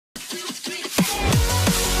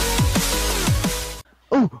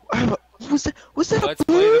Oh, was that Let's a play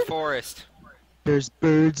the bird? forest There's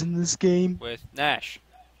birds in this game. with Nash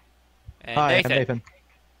and Hi, I'm Nathan. Nathan.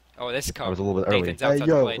 Oh, this is I was a Cone. little bit early. Nathan's outside the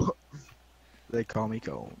Yo, plate. they call me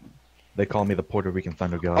Cone. They call me the Puerto Rican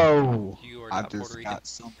Thunder God. Oh, You are I not just Puerto Rican. got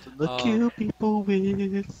something to kill people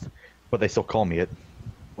with. But they still call me it.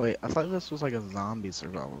 Wait, I thought this was like a zombie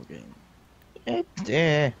survival game. Eh.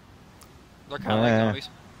 They're kind of like zombies.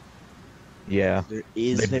 Yeah.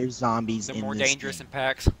 There zombies They're in more this dangerous game? in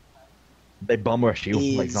packs. They bum rush you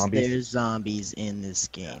like Is zombies. there zombies in this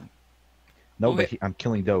game? No, Who but hit- I'm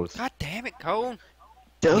killing those. God damn it, Cone.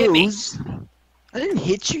 Hit me. Those? I didn't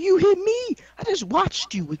hit you, you hit me! I just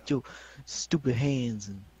watched you with your stupid hands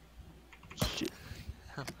and shit.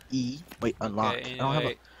 E. Wait, unlock. Okay, I don't have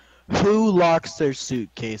anyway, a... Who locks their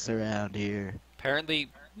suitcase around here? apparently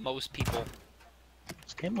most people.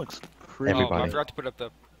 This game looks pretty... Oh, I Everybody. forgot to put up the.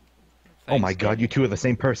 Oh my things. god, you two are the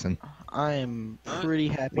same person. I am pretty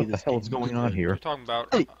happy What the this hell is game going looks on good. here? What are you talking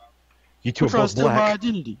about? Hey. You two are We're trying to both steal my black.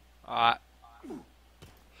 identity.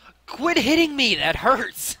 Quit hitting me! That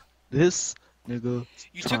hurts! This nigga...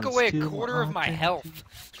 You trying took to away a steal quarter of my identity. health.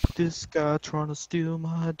 This guy trying to steal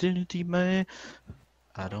my identity, man.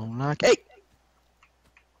 I don't like... Hey!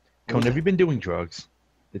 Cone, have you been doing drugs?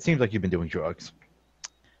 It seems like you've been doing drugs.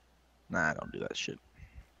 Nah, I don't do that shit.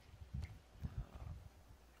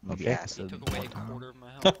 Maybe Okay. You acid took away one a time. quarter of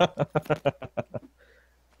my health.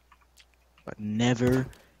 But never,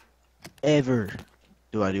 ever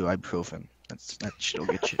do I do ibuprofen. That shit'll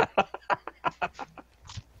get you.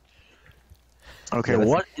 Okay, Yeah, that's-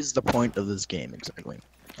 what is the point of this game exactly?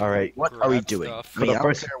 Alright, What are we Grab doing? stuff. I mean, For the I don't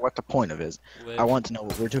first- care what the point of it is. Live. I want to know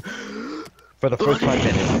what we're doing. for the first 5 Bunny!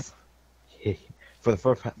 minutes. For the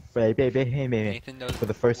first... Hey, Nathan knows For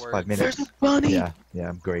the first words. 5 minutes. There's a bunny! Yeah,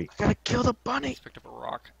 I'm great. Gotta kill the bunny! Just picked up a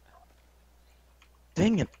rock.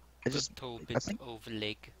 Dang it. I just, Little I bit think- of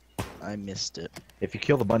leg. I missed it. If you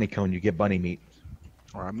kill the bunny cone, you get bunny meat.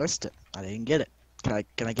 Or I missed it. I didn't get it.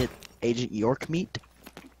 Can I get Agent York meat?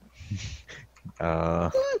 I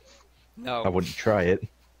No. wouldn't try it.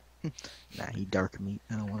 Nah, he dark meat.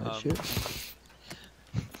 I don't want that Um, shit.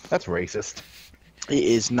 That's racist. It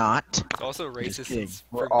is not. It's also Just racist. kidding. It's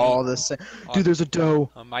We're for all meat the same. on- Dude, there's a doe.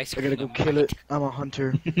 on my I screen. gotta go I'm kill white. it. I'm a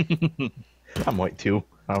hunter. I'm white too.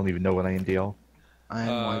 I don't even know what I am, DL. I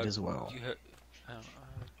am white as well. You ha-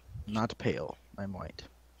 Not pale. I'm white.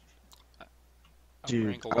 I'm Dude,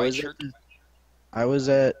 wearing a I white was, shirt. I was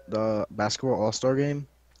at the basketball all-star game,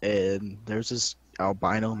 and there's this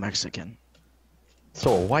albino Mexican.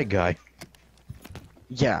 So a white guy.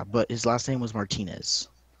 Yeah, but his last name was Martinez,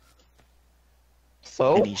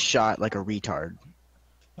 So? and he shot like a retard.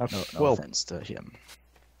 No well, offense to him,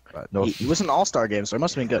 but No. he was an all-star game, so it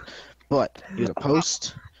must have been good. But he was a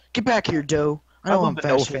post. Get back here, doe. I know I'm no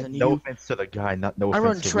faster offense, than no you. offense to the guy, no I offense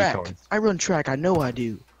run to track. retards. I run track. I know I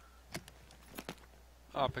do.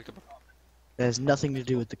 Oh, I picked up. That has nothing to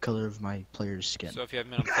do with the color of my player's skin. So if you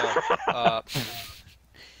haven't been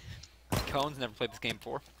Cone's never played this game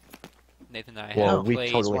before. Nathan and I Well, have we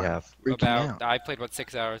played totally why- have. Freaking about. out. I played about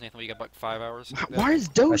 6 hours. Nathan, we got about 5 hours. Why is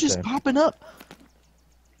Doe That's just it. popping up?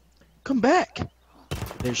 Come back.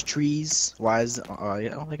 There's trees. Why is? I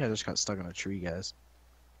don't think I just got stuck on a tree, guys.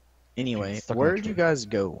 Anyway, Stuck on a where did tree. you guys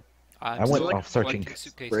go? I'm I went still off searching. going through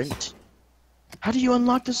suitcases. Brent. How do you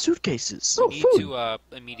unlock the suitcases? We Oh, need food.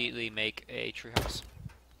 to immediately make a treehouse.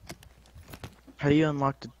 How do you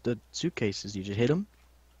unlock the suitcases? You just hit them?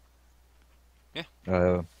 Yeah.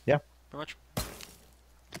 Pretty much.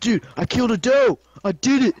 Dude, I killed a doe. I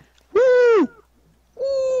did it. Woo!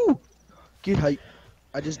 Woo! Get hype.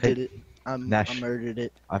 I just Hey, did it. I Nash. murdered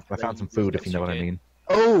it. I found some food, if you know what I mean.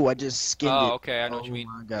 Oh, I just skinned Oh, it. okay, I know Oh what you mean.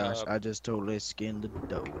 my gosh, Uh, I just totally skinned the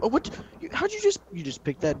doe. Oh, what? How'd you just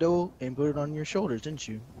pick that doe and put it on your shoulders, didn't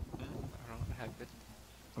you? I don't have it.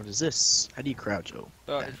 What is this? How do you crouch, oh?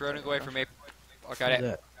 Oh, it's running away from me. I got What is it.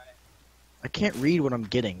 that? I can't read what I'm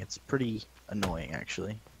getting. It's pretty annoying,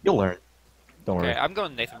 actually. You'll learn. Don't Okay, worry. I'm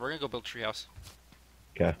going, Nathan. We're gonna go build a treehouse.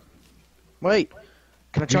 Wait,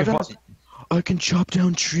 can I chop can down? I can chop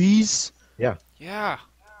down trees. Yeah.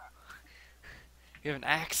 You have an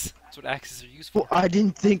axe. That's what axes are used for. Well, I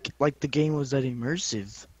didn't think like the game was that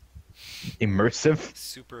immersive. Immersive?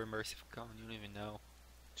 Super immersive. Come on, you don't even know.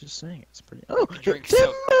 Just saying, it's pretty. Oh, can drink timber!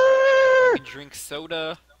 You can drink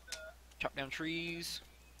soda, chop down trees.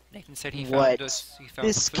 Nathan said he What? found us. He found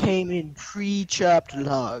This some food. came in pre-chopped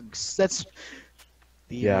logs. That's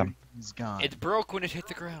the Yeah. is gone. It broke when it hit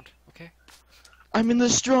the ground. Okay. I'm in the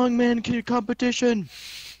strongman competition.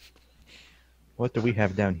 What do we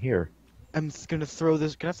have down here? I'm gonna throw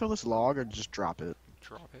this. Can I throw this log or just drop it?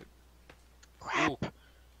 Drop it. Crap. Ooh.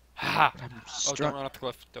 Ha! I'm Oh, don't run off the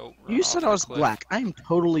cliff. Don't run You off said the I was cliff. black. I'm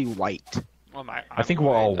totally white. Oh my! I think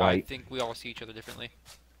we're all I white. think we all see each other differently.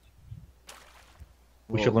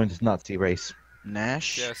 We should Well, learn to not see race.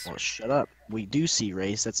 Nash, Yes. well, shut up. We do see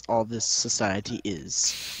race. That's all this society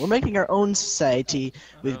is. We're making our own society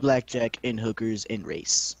with blackjack and hookers and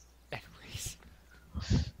race. Anyways.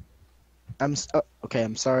 Okay.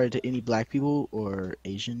 I'm sorry to any black people or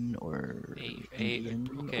Asian or Indian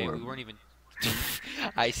Okay, or we weren't even.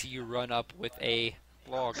 I see you run up with a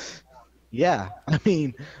log. yeah. I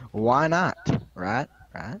mean, why not? Right?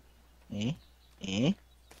 Eh? Eh?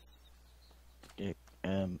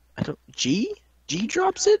 I don't. G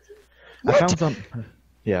drops it. I What? found some.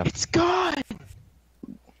 Yeah. It's gone.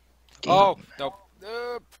 Oh no!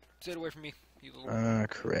 Stay away from me, you little. Ah,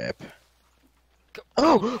 crap. Go.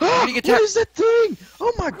 Oh, You're getting what attacked. is that thing?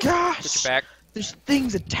 Oh my Get your gosh! back. There's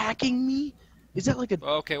things attacking me. Is that like a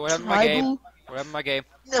Okay, what happened to my game? tribal? What happened to my game?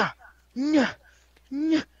 Nah.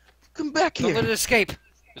 Come back Don't here. let it escape.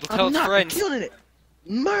 It'll tell I'm its not friends. killing it.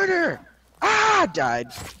 Murder! Ah, died.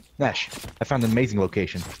 Nash, I found an amazing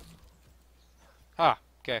location. Ah,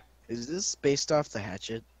 okay. Is this based off the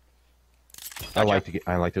hatchet? I Gotcha.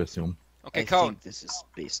 like to assume. Okay, I Cone. think this is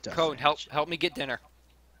based off. Cone, the help hatchet. me get dinner.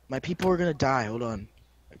 My people are gonna die. Hold on.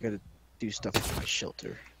 I gotta do stuff with my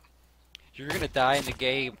shelter. You're gonna die in the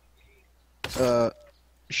game.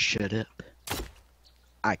 Shut up.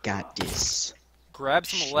 I got this. Grab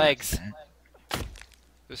some Shut legs. up.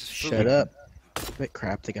 This is food. Shut up. But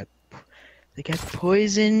crap, they got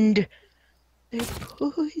poisoned. They're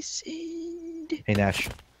poisoned. Hey Nash,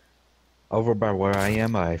 over by where I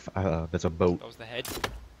am, there's a boat. That was the head.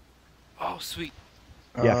 Oh, sweet.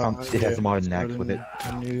 Yeah, I found it has a modern axe with it.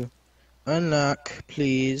 New unlock,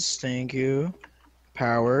 please. Thank you.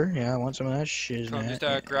 Power. Yeah, I want some of that shit. Cone,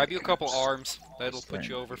 just grab you a couple arms. That'll put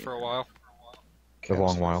you over for a while. A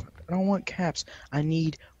long while. I don't want caps. I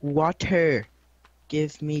need water.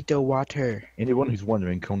 Give me the water. Anyone who's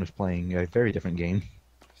wondering, Cone is playing a very different game.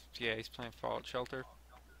 Yeah, he's playing Fallout Shelter.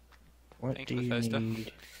 What Thanks, do you Bethesda.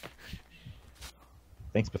 need?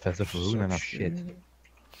 Thanks, Bethesda, for ruining enough shit.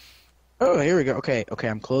 Oh, here we go. Okay,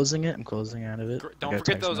 I'm closing it. I'm closing out of it. Don't I got a forget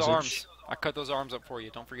text those message. arms. I cut those arms up for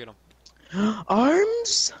you. Don't forget them.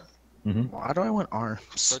 Arms? Mhm. Why do I want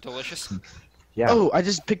arms? They're delicious. Yeah. Oh, I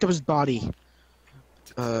just picked up his body.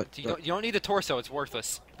 You don't need the torso. It's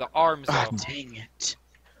worthless. The arms, Ah, though. dang it.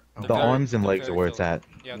 They're The very- arms and they're legs are very where it's filling. at.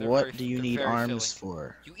 Yeah, they're What very- do you they're need very arms filling.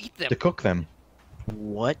 for? You eat them. To cook them.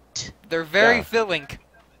 What? They're very Yeah. filling.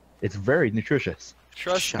 It's very nutritious.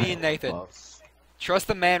 Trust me and Nathan. LaBeouf. Trust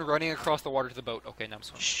the man running across the water to the boat. Okay, now I'm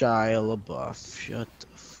swimming. Shia LaBeouf. Shut the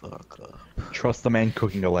fuck up. Trust the man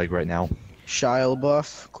cooking a leg right now. Shia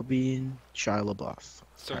LaBeouf. Could be Shia LaBeouf.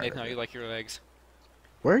 So Nathan, how you like your legs?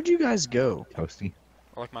 Where'd you guys go? Toasty.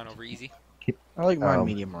 I like mine over easy. I like mine Oh.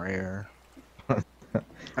 medium rare. What's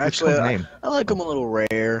Actually, Cone's I, name? I like them a little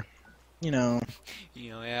rare. You know,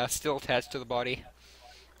 You know, yeah, still attached to the body.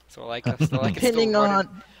 So I like it. Still like it still depending running.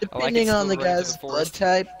 on depending still on the running to guy's the blood forest.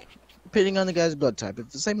 type. Depending on the guy's blood type. If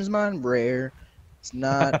it's the same as mine, rare. It's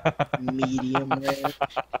not medium rare.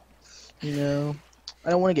 You know, I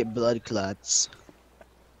don't want to get blood clots.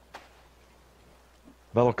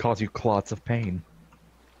 That'll cause you clots of pain.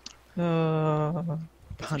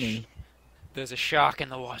 Honey. There's a shark in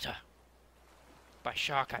the water. By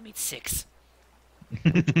shark, I mean 6.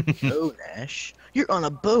 Oh, Nash, you're on a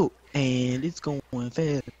boat and it's going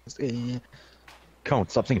fast. Cone,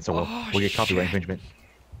 stop singing so well. Oh, We'll get copyright shit. infringement.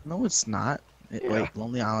 No, it's not. Yeah. Wait,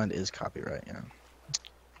 Lonely Island is copyright. Yeah.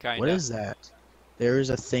 Kinda. What is that? There is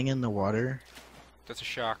a thing in the water. That's a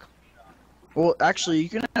shark. Well, actually, you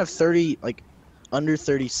can have 30, like, under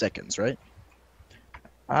 30 seconds, right?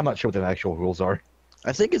 I'm not sure what the actual rules are.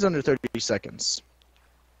 I think it's under 30 seconds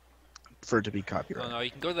for it to be Oh copyright. no,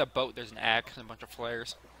 you can go to that boat. There's an axe and a bunch of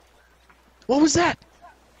flares. What was that?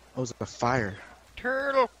 Oh, it was a fire.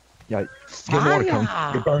 Turtle! Yeah, get in the water, Cone.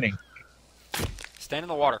 Fire! You're burning. Stand in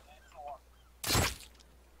the water.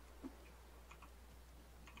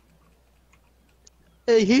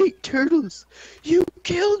 I hate turtles. You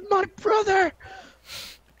killed my brother.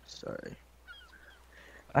 Sorry.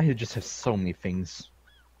 I just have so many things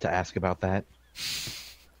to ask about that.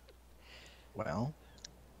 Well,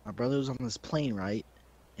 my brother was on this plane, right?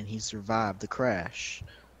 And he survived the crash.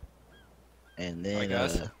 And then,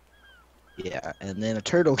 guess. yeah, and then a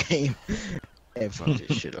turtle came and fucked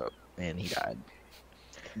his shit up, and he died.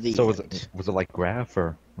 The So end. was it like Graph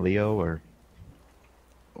or Leo or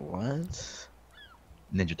What?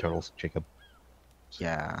 Ninja Turtles, Jacob?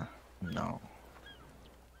 Yeah, no.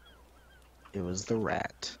 It was the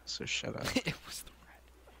rat, so shut up. It was the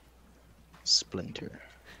rat. Splinter.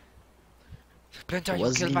 Splinter, you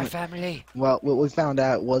wasn't killed my even- family. Well, what we found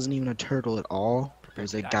out wasn't even a turtle at all. It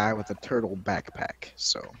was a Die. guy with a turtle backpack.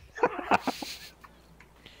 So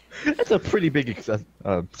That's a pretty big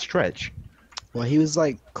stretch. well, he was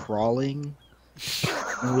like crawling,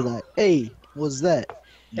 and we're like, "Hey, what's that?"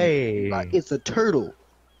 Hey. Like, it's a turtle.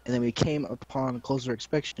 And then we came upon closer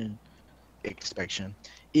inspection. You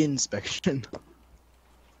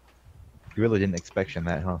really didn't expect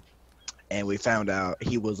that, huh? And we found out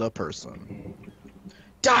he was a person.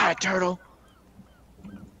 Die, turtle!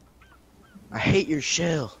 I hate your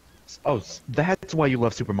shell. Oh, that's why you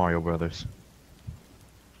love Super Mario Brothers.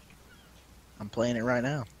 I'm playing it right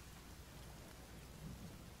now.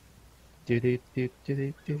 Do. They're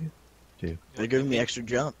giving me extra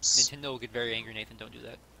jumps. Nintendo will get very angry, Nathan. Don't do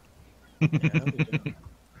that.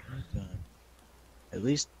 Yeah, at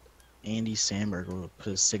least Andy Samberg will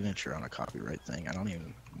put his signature on a copyright thing. I don't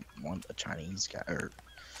even want a Chinese guy or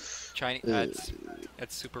Chinese.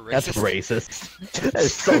 That's super racist. That's racist. That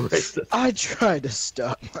is so racist. I tried to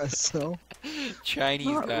stop myself. Chinese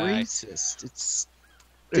Not guy. racist. It's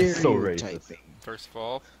It's so racist. stereotyping. First of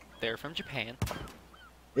all, they're from Japan.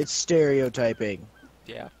 It's stereotyping,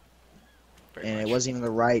 Yeah. Very and much. it wasn't even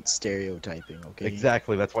the right stereotyping. Okay.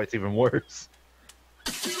 Exactly. That's why it's even worse.